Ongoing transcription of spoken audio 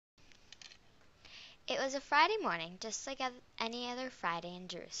It was a Friday morning, just like any other Friday in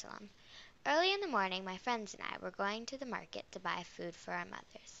Jerusalem. Early in the morning my friends and I were going to the market to buy food for our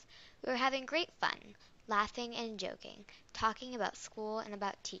mothers. We were having great fun, laughing and joking, talking about school and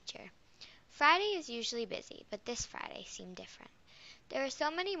about teacher. Friday is usually busy, but this Friday seemed different. There were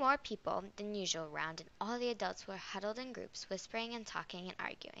so many more people than usual around, and all the adults were huddled in groups, whispering and talking and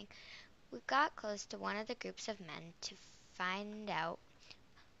arguing. We got close to one of the groups of men to find out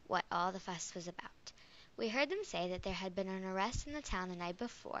what all the fuss was about. We heard them say that there had been an arrest in the town the night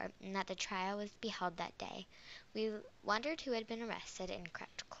before, and that the trial was to be held that day. We wondered who had been arrested and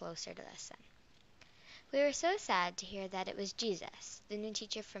crept closer to listen. We were so sad to hear that it was Jesus, the new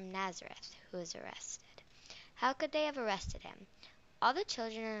teacher from Nazareth, who was arrested. How could they have arrested him? All the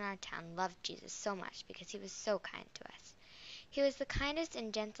children in our town loved Jesus so much because he was so kind to us. He was the kindest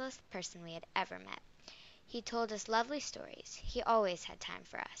and gentlest person we had ever met. He told us lovely stories. He always had time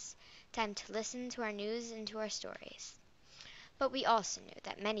for us, time to listen to our news and to our stories. But we also knew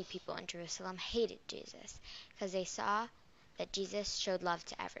that many people in Jerusalem hated Jesus because they saw that Jesus showed love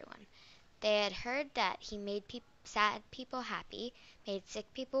to everyone. They had heard that he made sad people happy, made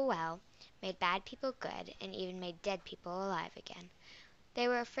sick people well, made bad people good, and even made dead people alive again. They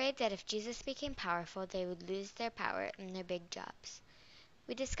were afraid that if Jesus became powerful, they would lose their power and their big jobs.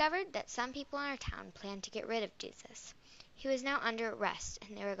 We discovered that some people in our town planned to get rid of Jesus. He was now under arrest,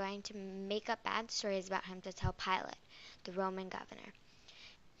 and they were going to make up bad stories about him to tell Pilate, the Roman governor.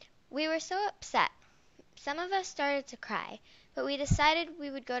 We were so upset. Some of us started to cry, but we decided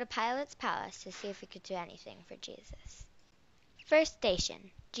we would go to Pilate's palace to see if we could do anything for Jesus. First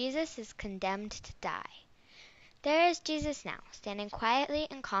station. Jesus is condemned to die. There is Jesus now, standing quietly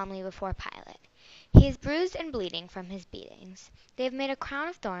and calmly before Pilate. He is bruised and bleeding from his beatings. They have made a crown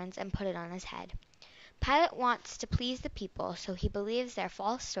of thorns and put it on his head. Pilate wants to please the people, so he believes their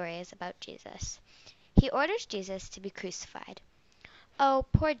false stories about Jesus. He orders Jesus to be crucified. Oh,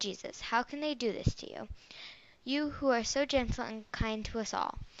 poor Jesus, how can they do this to you? You who are so gentle and kind to us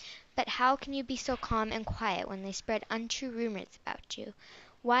all. But how can you be so calm and quiet when they spread untrue rumors about you?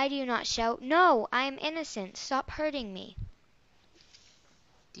 Why do you not shout, "No, I am innocent, stop hurting me"?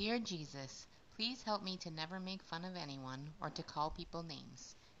 Dear Jesus, please help me to never make fun of anyone or to call people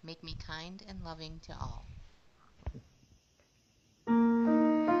names. Make me kind and loving to all.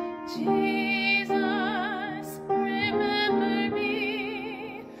 Jesus, remember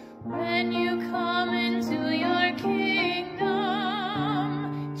me when you come into your kingdom.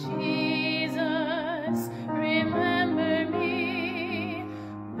 Jesus, remember me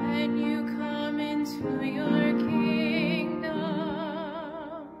when you come into your kingdom.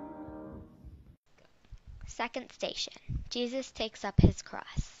 Second station. Jesus takes up his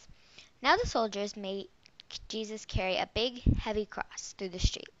cross. Now the soldiers make Jesus carry a big, heavy cross through the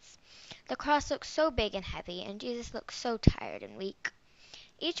streets. The cross looks so big and heavy, and Jesus looks so tired and weak.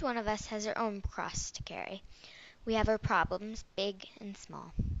 Each one of us has our own cross to carry. We have our problems, big and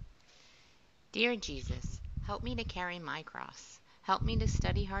small. Dear Jesus, help me to carry my cross. Help me to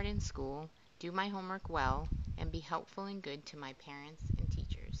study hard in school, do my homework well, and be helpful and good to my parents and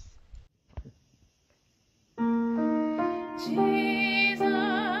teachers. Jesus,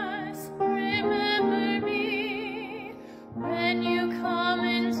 remember me when you come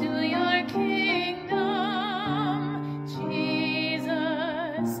into your kingdom.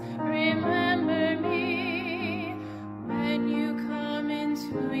 Jesus, remember me when you come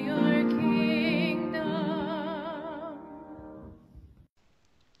into your kingdom.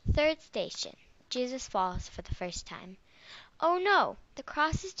 Third station. Jesus falls for the first time. Oh no! The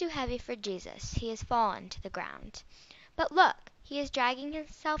cross is too heavy for Jesus. He has fallen to the ground. But look! He is dragging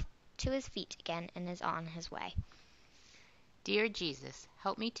himself to his feet again and is on his way. Dear Jesus,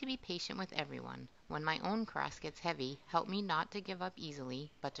 help me to be patient with everyone. When my own cross gets heavy, help me not to give up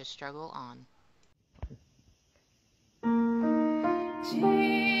easily, but to struggle on.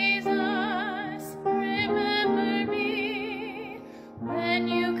 Jesus, remember me when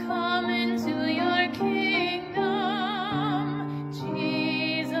you come into your kingdom.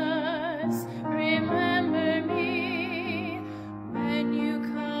 Jesus, remember me when you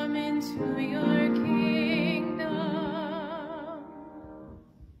come into your kingdom.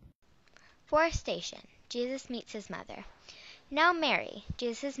 Fourth station. Jesus meets his mother. Now Mary,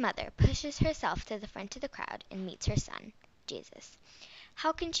 Jesus' mother, pushes herself to the front of the crowd and meets her son, Jesus.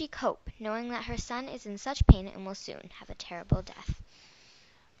 How can she cope, knowing that her son is in such pain and will soon have a terrible death?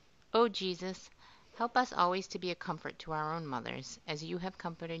 Oh Jesus, help us always to be a comfort to our own mothers, as you have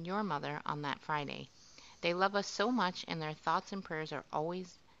comforted your mother on that Friday. They love us so much, and their thoughts and prayers are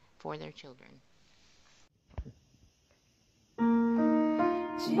always for their children.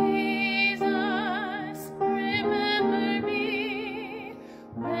 Jesus,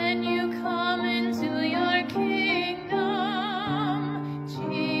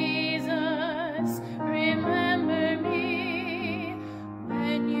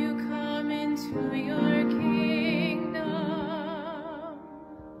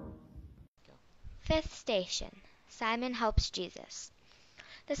 station, Simon helps Jesus.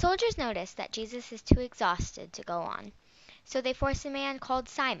 The soldiers notice that Jesus is too exhausted to go on, so they force a man called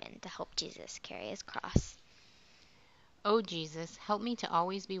Simon to help Jesus carry his cross. O Jesus, help me to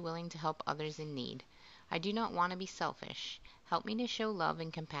always be willing to help others in need. I do not want to be selfish. Help me to show love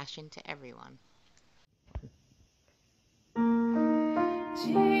and compassion to everyone.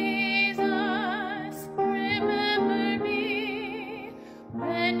 Jesus, remember me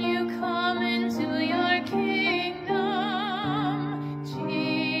when you come into your kingdom.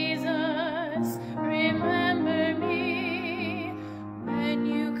 Jesus, remember me when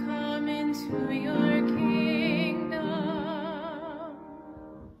you come into your kingdom.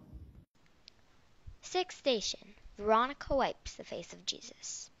 Sixth station, Veronica wipes the face of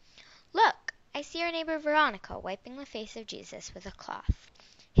Jesus. Look, I see our neighbor Veronica wiping the face of Jesus with a cloth.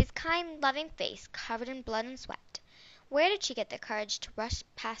 His kind, loving face covered in blood and sweat. Where did she get the courage to rush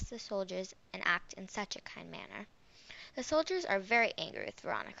past the soldiers and act in such a kind manner? The soldiers are very angry with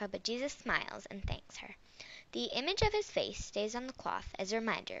Veronica, but Jesus smiles and thanks her. The image of his face stays on the cloth as a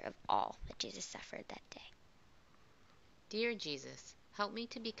reminder of all that Jesus suffered that day. Dear Jesus, help me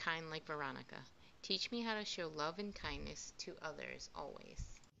to be kind like Veronica. Teach me how to show love and kindness to others always.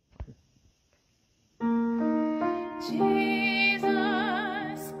 Jesus,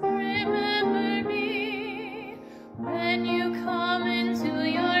 remember me when you come into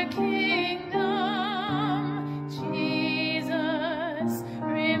your kingdom. Jesus,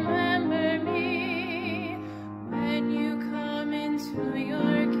 remember me when you come into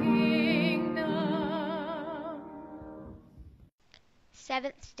your kingdom.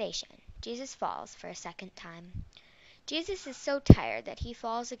 Seventh station, Jesus falls for a second time. Jesus is so tired that he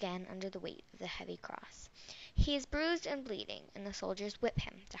falls again under the weight of the heavy cross. He is bruised and bleeding, and the soldiers whip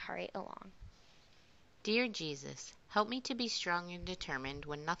him to hurry along. Dear Jesus, help me to be strong and determined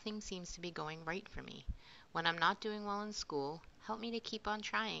when nothing seems to be going right for me. When I'm not doing well in school, help me to keep on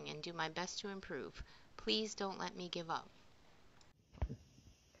trying and do my best to improve. Please don't let me give up.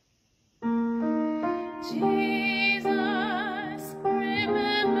 Jesus,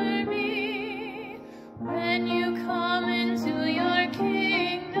 remember me when you come into your kingdom.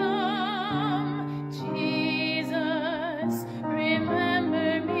 Jesus,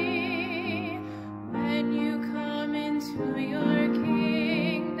 remember me when you come into your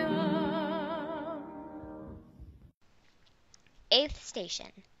kingdom. Eighth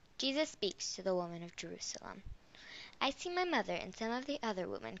station, Jesus speaks to the woman of Jerusalem. I see my mother and some of the other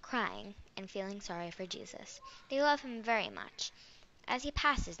women crying and feeling sorry for Jesus. They love him very much. As he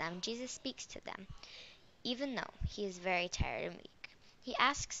passes them, Jesus speaks to them, even though he is very tired and weak. He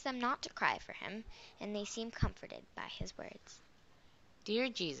asks them not to cry for him, and they seem comforted by his words. Dear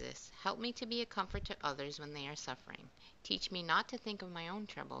Jesus, help me to be a comfort to others when they are suffering. Teach me not to think of my own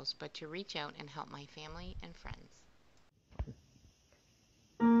troubles, but to reach out and help my family and friends.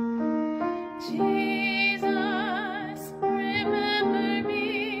 Jesus, remember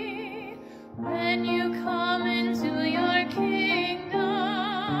me when you come into your kingdom.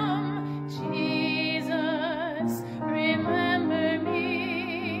 Jesus, remember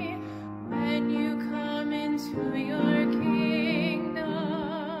me when you come into your kingdom.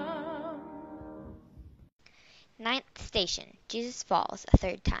 Ninth station, Jesus falls a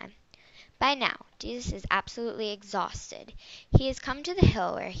third time. By now, Jesus is absolutely exhausted. He has come to the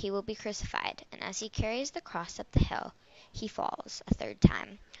hill where he will be crucified, and as he carries the cross up the hill, he falls a third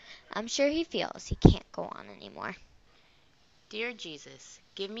time. I'm sure he feels he can't go on anymore. Dear Jesus,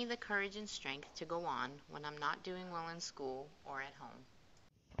 give me the courage and strength to go on when I'm not doing well in school or at home.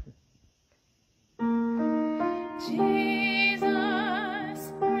 Jesus,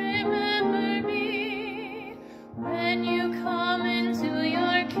 remember me when you come into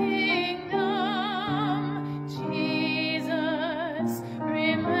your kingdom. Jesus,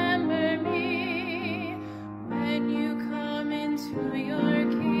 remember me when you come into your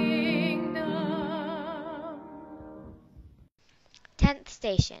kingdom. 10th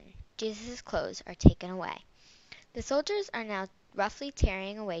station, Jesus' clothes are taken away. The soldiers are now roughly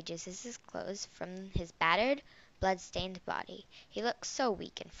tearing away Jesus' clothes from his battered, blood-stained body. He looks so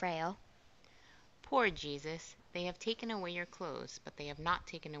weak and frail. Poor Jesus, they have taken away your clothes, but they have not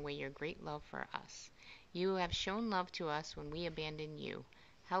taken away your great love for us. You have shown love to us when we abandoned you.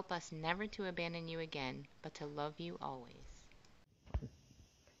 Help us never to abandon you again, but to love you always.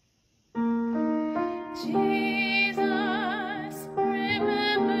 Jesus,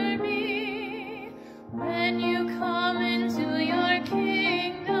 remember me when you come into your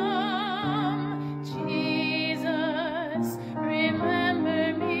kingdom. Jesus,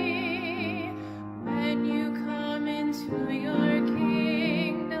 remember me when you come into your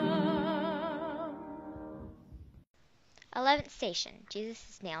kingdom. station, Jesus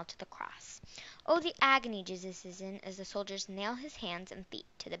is nailed to the cross. Oh, the agony Jesus is in as the soldiers nail his hands and feet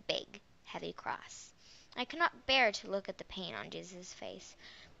to the big, heavy cross. I cannot bear to look at the pain on Jesus' face,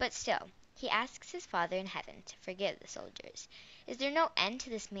 but still, he asks his Father in heaven to forgive the soldiers. Is there no end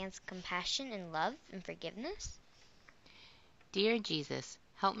to this man's compassion and love and forgiveness? Dear Jesus,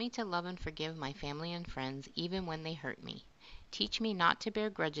 help me to love and forgive my family and friends even when they hurt me. Teach me not to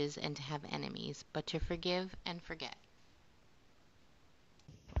bear grudges and to have enemies, but to forgive and forget.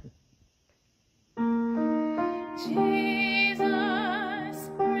 Jesus,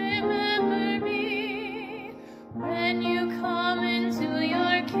 remember me when you come into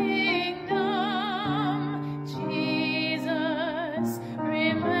your kingdom. Jesus,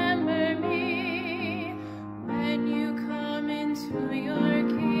 remember me when you come into your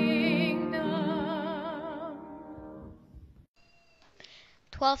kingdom.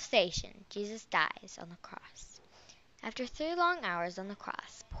 12th station, Jesus dies on the cross. After 3 long hours on the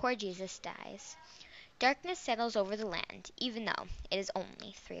cross, poor Jesus dies. Darkness settles over the land, even though it is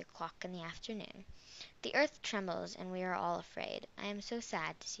only 3 o'clock in the afternoon. The earth trembles, and we are all afraid. I am so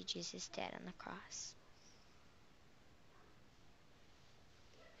sad to see Jesus dead on the cross.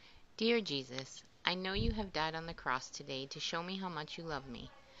 Dear Jesus, I know you have died on the cross today to show me how much you love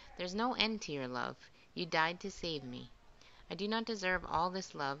me. There's no end to your love. You died to save me. I do not deserve all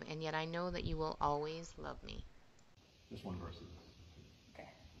this love, and yet I know that you will always love me. Just one verse.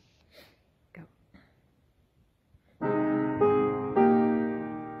 Go.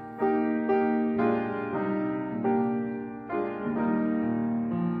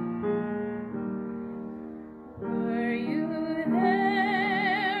 Were you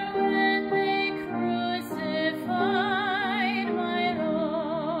there when they crucified my Lord?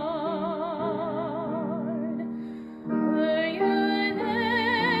 Were you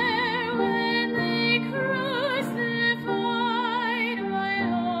there when they crucified my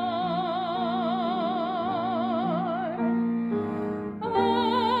Lord? Oh,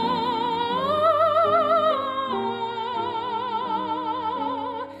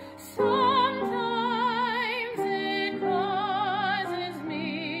 sometimes it causes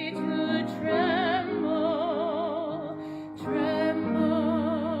me to tremble,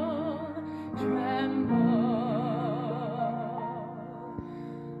 tremble, tremble.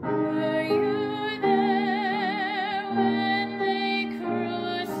 Were you there when they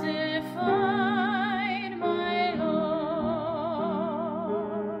crucified my Lord?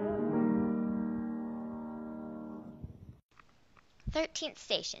 13th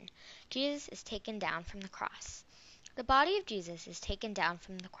station, Jesus is taken down from the cross. The body of Jesus is taken down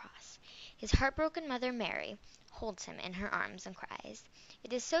from the cross. His heartbroken mother Mary holds him in her arms and cries.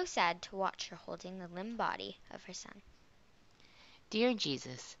 It is so sad to watch her holding the limp body of her son. Dear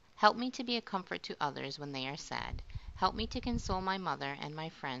Jesus, help me to be a comfort to others when they are sad. Help me to console my mother and my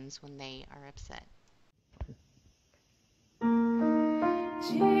friends when they are upset.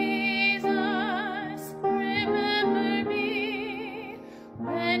 Jesus, remember me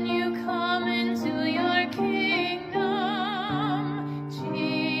when you come into your kingdom.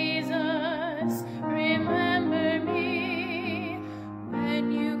 Jesus, remember me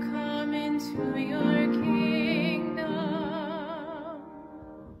when you come into your kingdom.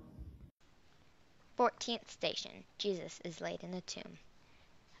 14th station, Jesus is laid in a tomb.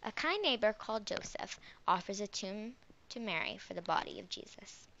 A kind neighbor called Joseph offers a tomb to Mary for the body of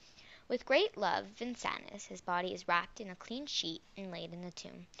Jesus. With great love and sadness, his body is wrapped in a clean sheet and laid in the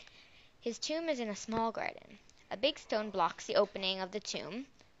tomb. His tomb is in a small garden. A big stone blocks the opening of the tomb.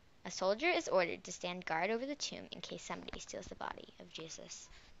 A soldier is ordered to stand guard over the tomb in case somebody steals the body of Jesus.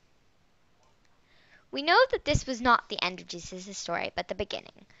 We know that this was not the end of Jesus' story, but the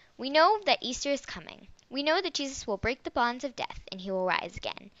beginning. We know that Easter is coming. We know that Jesus will break the bonds of death and he will rise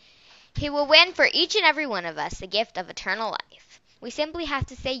again. He will win for each and every one of us the gift of eternal life. We simply have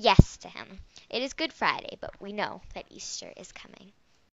to say yes to him. It is Good Friday, but we know that Easter is coming.